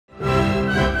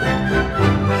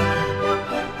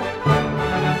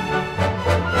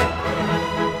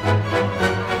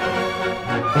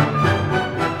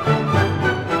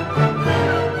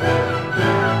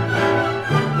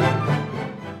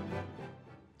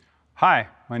Hi,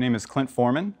 my name is Clint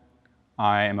Foreman.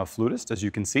 I am a flutist, as you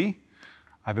can see.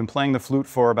 I've been playing the flute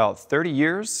for about 30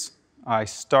 years. I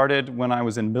started when I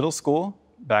was in middle school,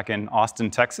 back in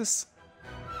Austin, Texas.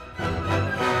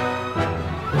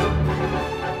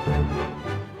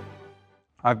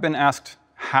 I've been asked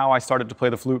how I started to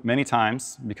play the flute many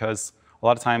times, because a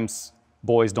lot of times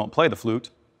boys don't play the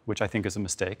flute, which I think is a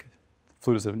mistake.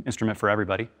 Flute is an instrument for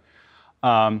everybody.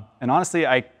 And honestly,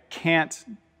 I can't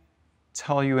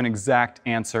tell you an exact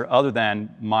answer other than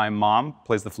my mom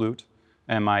plays the flute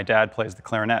and my dad plays the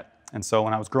clarinet. And so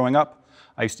when I was growing up,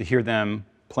 I used to hear them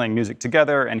playing music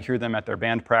together and hear them at their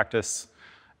band practice.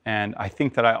 And I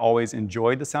think that I always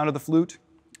enjoyed the sound of the flute.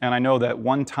 And I know that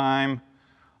one time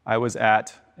I was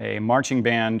at a marching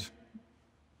band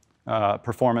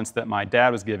performance that my dad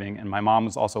was giving, and my mom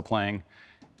was also playing.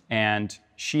 And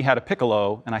she had a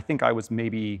piccolo, and I think I was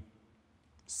maybe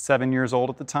 7 years old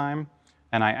at the time.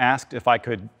 And I asked if I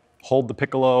could hold the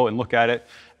piccolo and look at it,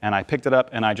 and I picked it up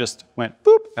and I just went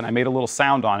boop, and I made a little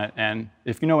sound on it. And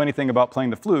if you know anything about playing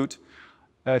the flute,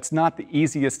 it's not the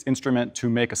easiest instrument to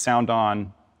make a sound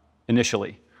on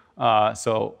initially.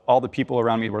 So all the people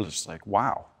around me were just like,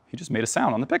 wow, he just made a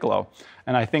sound on the piccolo.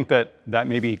 And I think that that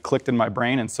maybe clicked in my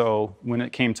brain. And so when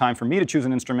it came time for me to choose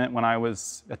an instrument when I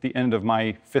was at the end of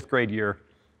my 5th grade year,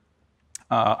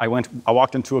 I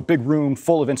walked into a big room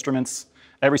full of instruments,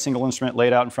 every single instrument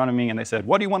laid out in front of me, and they said,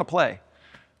 "What do you want to play?"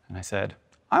 And I said,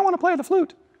 "I want to play the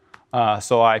flute."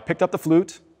 So I picked up the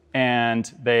flute, and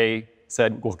they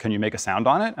said, "Well, can you make a sound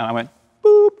on it?" And I went,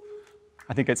 boop.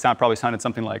 I think it probably sounded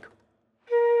something like,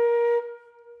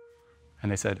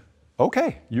 and they said,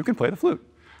 "Okay, you can play the flute."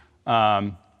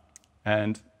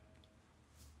 And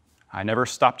I never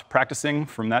stopped practicing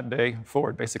from that day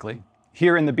forward, basically.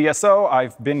 Here in the BSO,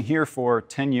 I've been here for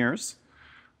 10 years.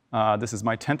 This is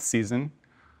my 10th season.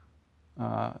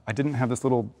 I didn't have this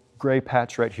little gray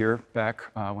patch right here back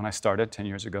when I started 10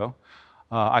 years ago.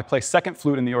 I play second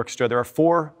flute in the orchestra. There are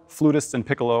 4 flutists and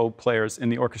piccolo players in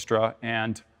the orchestra,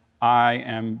 and I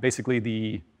am basically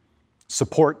the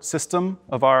support system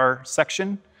of our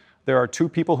section. There are 2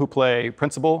 people who play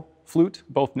principal flute,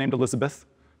 both named Elizabeth.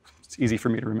 It's easy for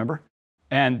me to remember.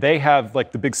 And they have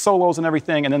like the big solos and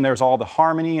everything, and then there's all the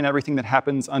harmony and everything that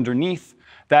happens underneath.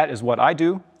 That is what I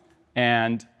do.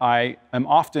 And I am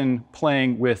often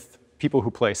playing with people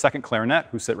who play second clarinet,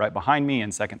 who sit right behind me,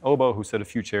 and second oboe, who sit a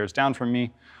few chairs down from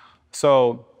me.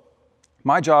 So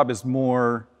my job is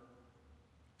more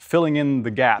filling in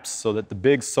the gaps so that the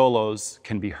big solos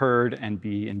can be heard and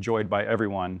be enjoyed by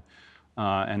everyone.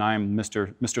 And I'm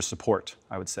Mr. Support,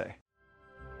 I would say.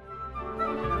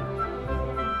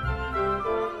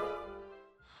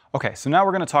 Okay, so now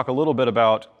we're going to talk a little bit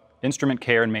about instrument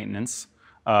care and maintenance.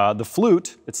 The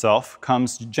flute itself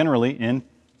comes generally in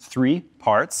 3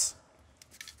 parts.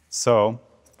 So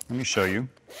let me show you.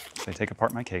 So I take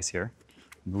apart my case here,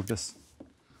 move this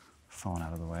phone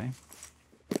out of the way.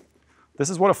 This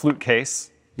is what a flute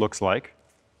case looks like.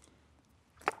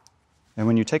 And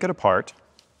when you take it apart,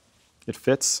 it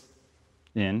fits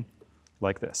in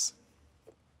like this.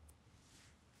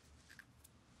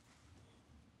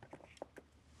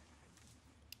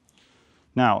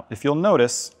 Now, if you'll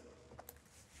notice,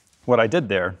 what I did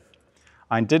there,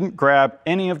 I didn't grab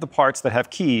any of the parts that have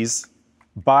keys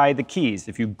by the keys.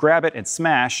 If you grab it and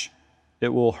smash, it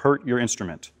will hurt your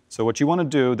instrument. So what you want to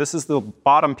do, this is the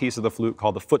bottom piece of the flute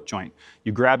called the foot joint.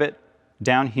 You grab it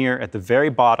down here at the very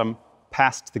bottom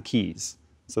past the keys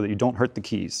so that you don't hurt the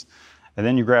keys. And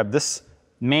then you grab this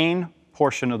main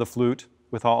portion of the flute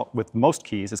with most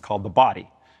keys is called the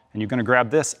body. And you're going to grab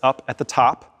this up at the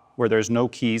top where there's no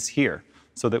keys here,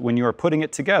 so that when you are putting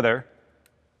it together,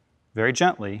 very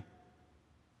gently,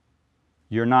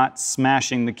 you're not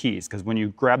smashing the keys, because when you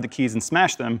grab the keys and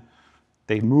smash them,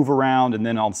 they move around, and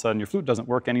then all of a sudden your flute doesn't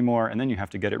work anymore, and then you have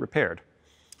to get it repaired.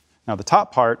 Now the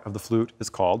top part of the flute is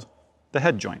called the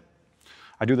head joint.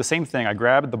 I do the same thing. I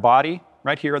grab the body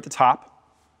right here at the top,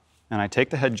 and I take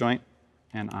the head joint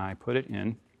and I put it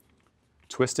in,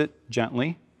 twist it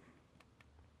gently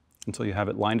until you have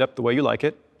it lined up the way you like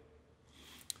it,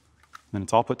 then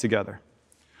it's all put together.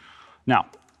 Now,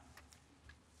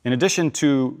 in addition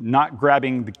to not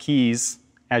grabbing the keys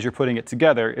as you're putting it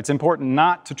together, it's important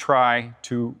not to try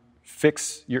to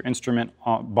fix your instrument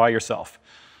by yourself.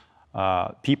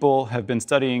 People have been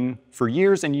studying for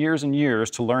years and years and years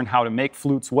to learn how to make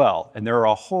flutes well, and there are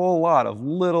a whole lot of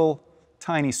little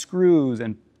tiny screws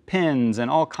and pins and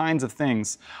all kinds of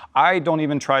things. I don't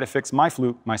even try to fix my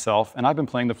flute myself, and I've been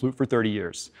playing the flute for 30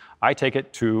 years. I take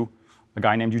it to a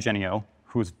guy named Eugenio,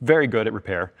 who is very good at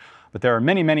repair. But there are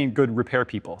many, many good repair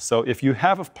people. So if you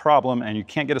have a problem and you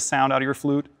can't get a sound out of your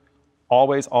flute,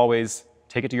 always, always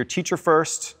take it to your teacher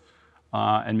first,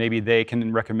 and maybe they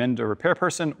can recommend a repair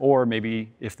person, or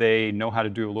maybe if they know how to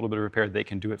do a little bit of repair, they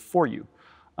can do it for you.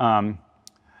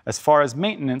 As far as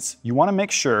maintenance, you want to make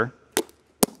sure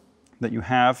that you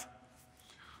have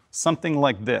something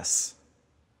like this.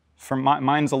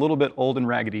 Mine's a little bit old and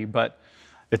raggedy, but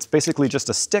it's basically just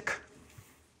a stick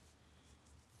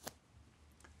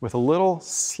with a little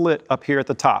slit up here at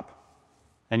the top.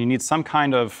 And you need some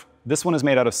kind of, this one is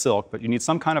made out of silk, but you need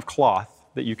some kind of cloth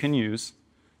that you can use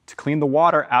to clean the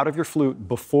water out of your flute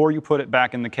before you put it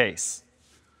back in the case.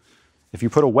 If you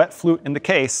put a wet flute in the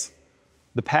case,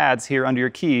 the pads here under your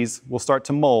keys will start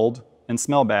to mold and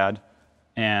smell bad,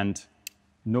 and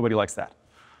nobody likes that.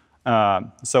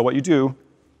 So what you do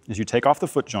is you take off the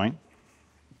foot joint,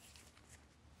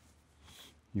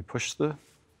 you push the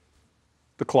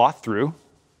cloth through,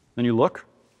 then you look,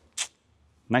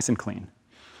 nice and clean.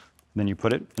 Then you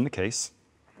put it in the case.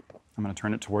 I'm going to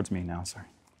turn it towards me now, sorry.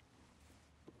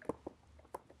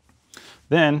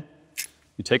 Then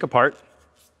you take apart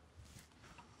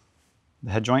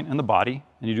the head joint and the body,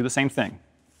 and you do the same thing.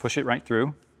 Push it right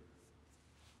through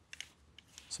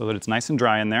so that it's nice and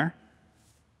dry in there.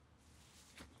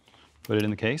 Put it in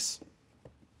the case.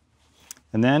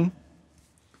 And then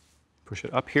push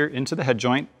it up here into the head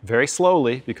joint very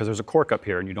slowly because there's a cork up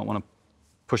here and you don't want to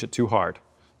push it too hard.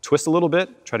 Twist a little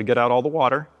bit, try to get out all the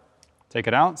water. Take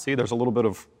it out. See, there's a little bit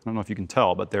of, I don't know if you can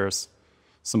tell, but there's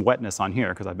some wetness on here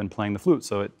because I've been playing the flute.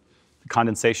 So the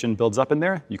condensation builds up in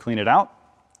there. You clean it out.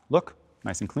 Look,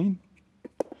 nice and clean.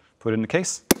 Put it in the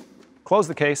case. Close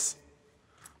the case.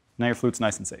 Now your flute's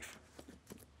nice and safe.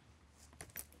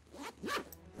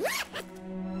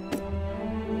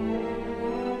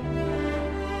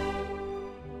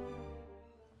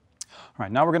 All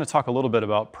right, now we're going to talk a little bit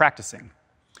about practicing.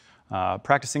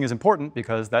 Practicing is important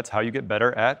because that's how you get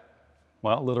better at,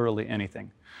 well, literally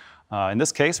anything. In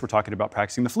this case, we're talking about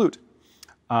practicing the flute.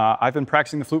 I've been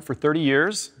practicing the flute for 30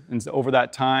 years, and over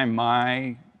that time,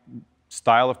 my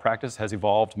style of practice has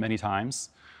evolved many times.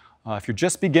 If you're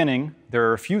just beginning, there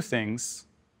are a few things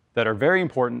that are very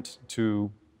important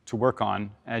to work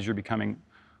on as you're becoming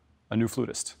a new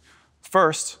flutist.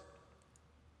 First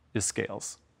is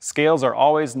scales. Scales are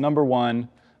always number one.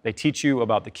 They teach you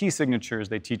about the key signatures.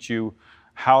 They teach you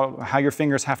how your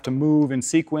fingers have to move in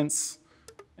sequence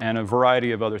and a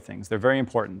variety of other things. They're very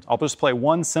important. I'll just play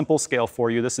one simple scale for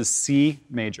you. This is C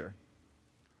major.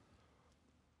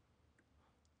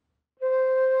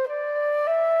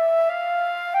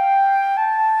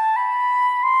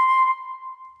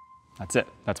 That's it.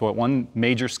 That's what one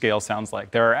major scale sounds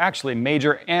like. There are actually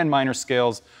major and minor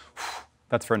scales.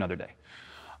 That's for another day.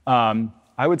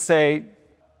 I would say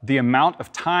the amount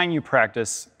of time you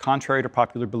practice, contrary to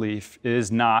popular belief,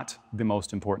 is not the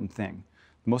most important thing.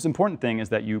 The most important thing is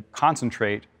that you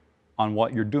concentrate on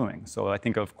what you're doing. So I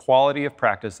think of quality of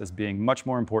practice as being much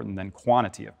more important than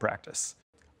quantity of practice.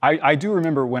 I do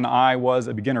remember when I was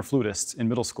a beginner flutist in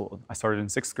middle school. I started in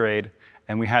 6th grade,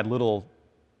 and we had little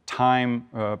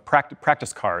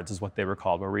practice cards is what they were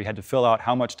called, where we had to fill out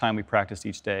how much time we practiced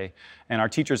each day. And our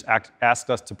teachers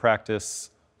asked us to practice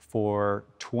for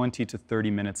 20 to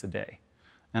 30 minutes a day.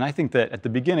 And I think that at the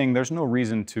beginning, there's no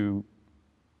reason to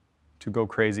go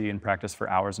crazy and practice for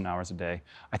hours and hours a day.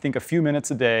 I think a few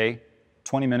minutes a day,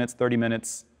 20 minutes, 30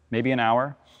 minutes, maybe an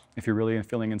hour, if you're really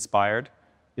feeling inspired,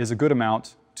 is a good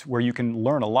amount where you can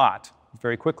learn a lot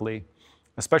very quickly,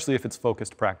 especially if it's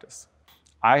focused practice.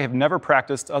 I have never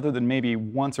practiced, other than maybe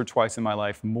once or twice in my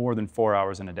life, more than 4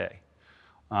 hours in a day.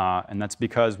 And that's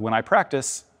because when I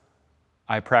practice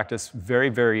very,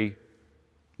 very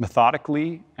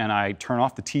methodically, and I turn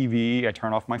off the TV, I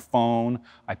turn off my phone,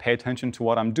 I pay attention to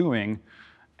what I'm doing,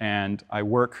 and I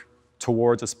work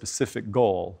towards a specific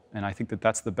goal. And I think that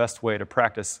that's the best way to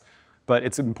practice. But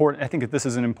it's important, I think that this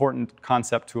is an important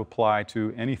concept to apply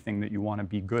to anything that you want to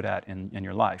be good at in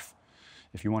your life.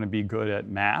 If you want to be good at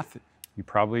math, you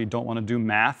probably don't want to do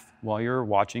math while you're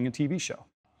watching a TV show.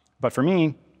 But for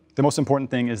me, the most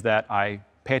important thing is that I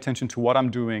pay attention to what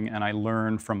I'm doing and I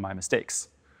learn from my mistakes.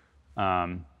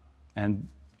 And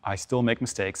I still make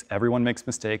mistakes. Everyone makes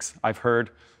mistakes. I've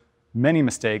heard many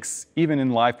mistakes, even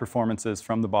in live performances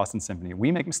from the Boston Symphony. We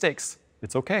make mistakes.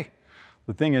 It's okay.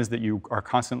 The thing is that you are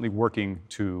constantly working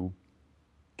to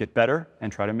get better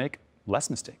and try to make less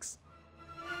mistakes.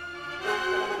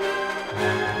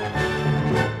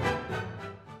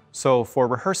 So for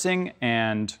rehearsing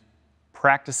and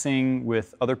practicing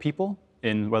with other people,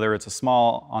 in whether it's a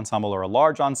small ensemble or a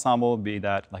large ensemble, be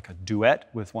that like a duet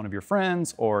with one of your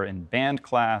friends or in band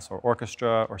class or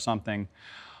orchestra or something,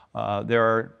 there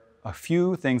are a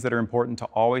few things that are important to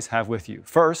always have with you.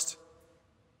 First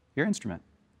your instrument.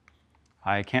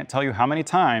 I can't tell you how many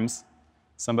times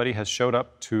somebody has showed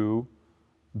up to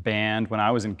band when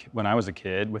I was a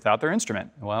kid without their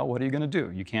instrument. Well, what are you going to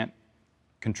do? You can't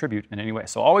contribute in any way.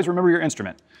 So always remember your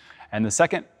instrument. And the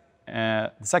second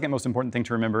most important thing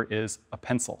to remember is a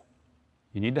pencil.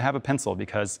 You need to have a pencil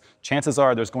because chances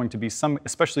are there's going to be some,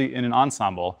 especially in an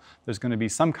ensemble, there's going to be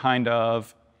some kind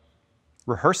of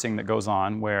rehearsing that goes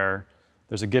on where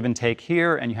there's a give and take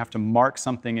here and you have to mark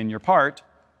something in your part.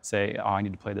 Say, oh, I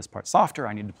need to play this part softer,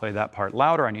 I need to play that part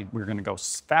louder, we're going to go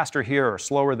faster here or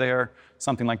slower there,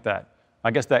 something like that.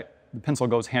 I guess that the pencil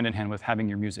goes hand in hand with having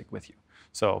your music with you.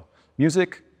 So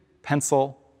music,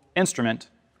 pencil, instrument,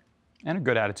 and a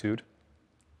good attitude,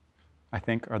 I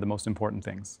think, are the most important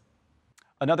things.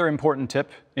 Another important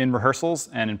tip in rehearsals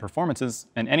and in performances,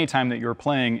 and any time that you're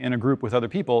playing in a group with other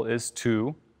people, is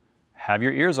to have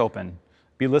your ears open.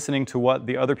 Be listening to what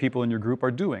the other people in your group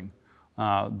are doing.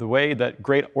 The way that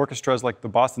great orchestras like the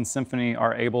Boston Symphony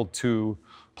are able to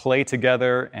play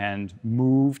together and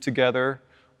move together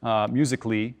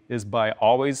musically is by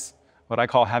always what I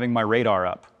call having my radar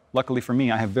up. Luckily for me,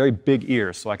 I have very big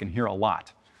ears, so I can hear a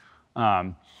lot.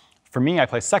 For me, I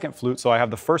play second flute, so I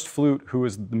have the first flute, who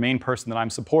is the main person that I'm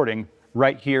supporting,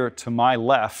 right here to my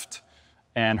left,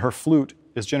 and her flute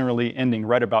is generally ending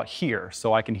right about here,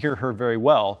 so I can hear her very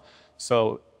well.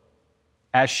 So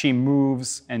as she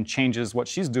moves and changes what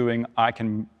she's doing, I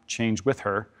can change with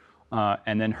her,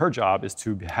 and then her job is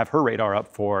to have her radar up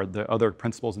for the other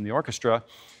principals in the orchestra.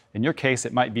 In your case,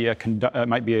 it might be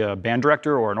a band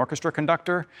director or an orchestra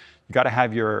conductor. You got to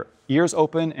have your ears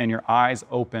open and your eyes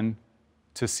open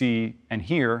to see and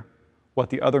hear what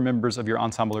the other members of your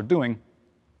ensemble are doing,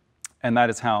 and that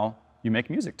is how you make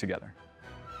music together.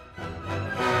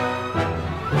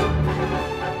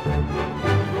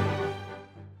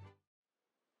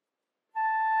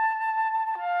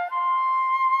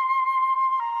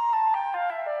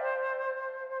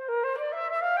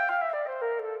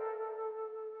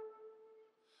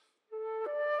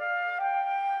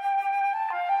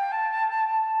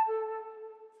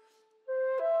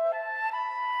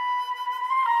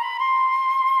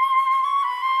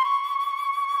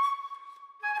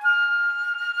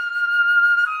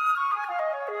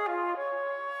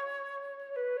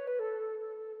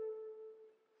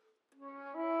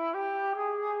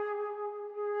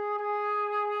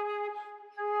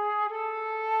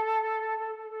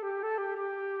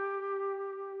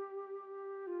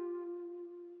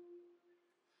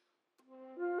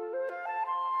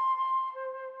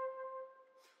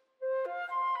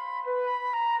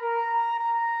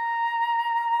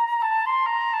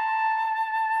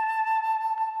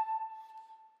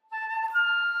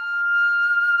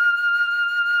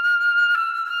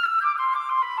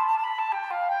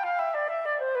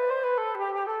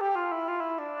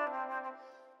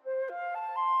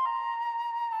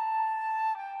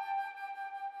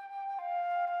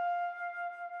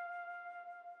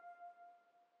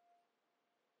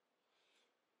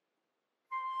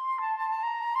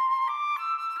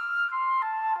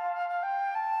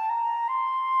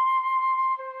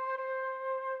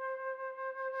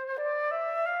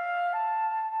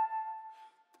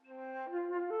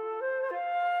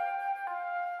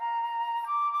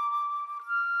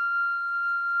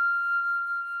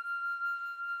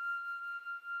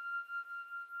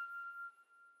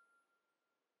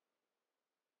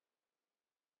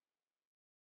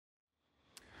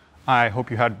 I hope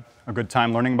you had a good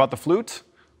time learning about the flute.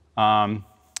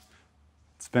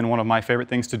 It's been one of my favorite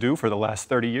things to do for the last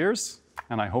 30 years,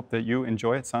 and I hope that you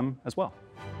enjoy it some as well.